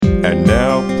And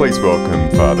now, please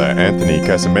welcome Father Anthony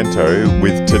Casamento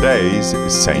with today's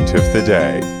Saint of the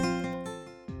Day.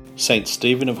 Saint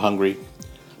Stephen of Hungary.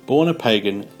 Born a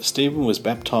pagan, Stephen was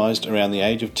baptized around the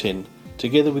age of 10,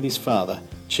 together with his father,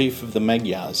 chief of the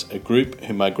Magyars, a group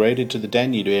who migrated to the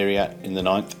Danube area in the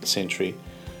 9th century.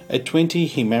 At 20,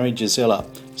 he married Gisela,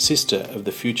 sister of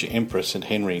the future Emperor St.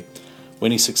 Henry.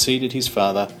 When he succeeded his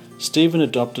father, Stephen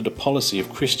adopted a policy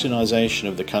of Christianization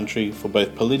of the country for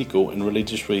both political and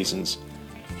religious reasons.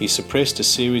 He suppressed a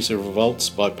series of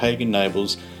revolts by pagan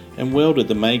nobles and welded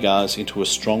the Magyars into a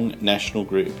strong national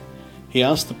group. He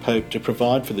asked the Pope to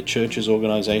provide for the Church's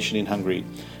organisation in Hungary,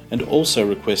 and also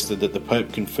requested that the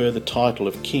Pope confer the title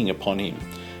of king upon him.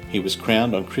 He was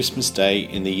crowned on Christmas Day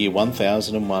in the year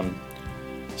 1001.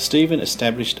 Stephen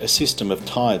established a system of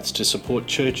tithes to support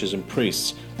churches and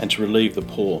priests and to relieve the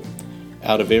poor.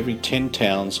 Out of every 10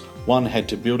 towns, one had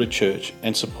to build a church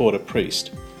and support a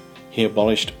priest. He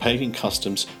abolished pagan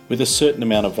customs with a certain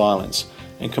amount of violence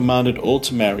and commanded all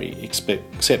to marry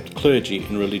except clergy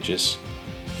and religious.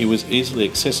 He was easily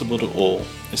accessible to all,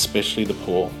 especially the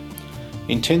poor.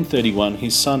 In 1031,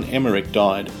 his son Emmerich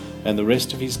died, and the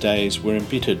rest of his days were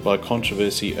embittered by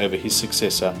controversy over his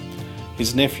successor.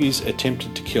 His nephews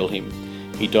attempted to kill him.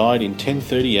 He died in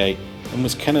 1038 and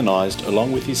was canonized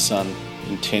along with his son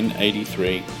in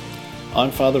 1083.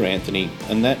 I'm Father Anthony,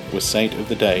 and that was Saint of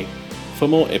the Day. For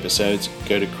more episodes,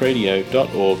 go to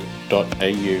cradio.org.au.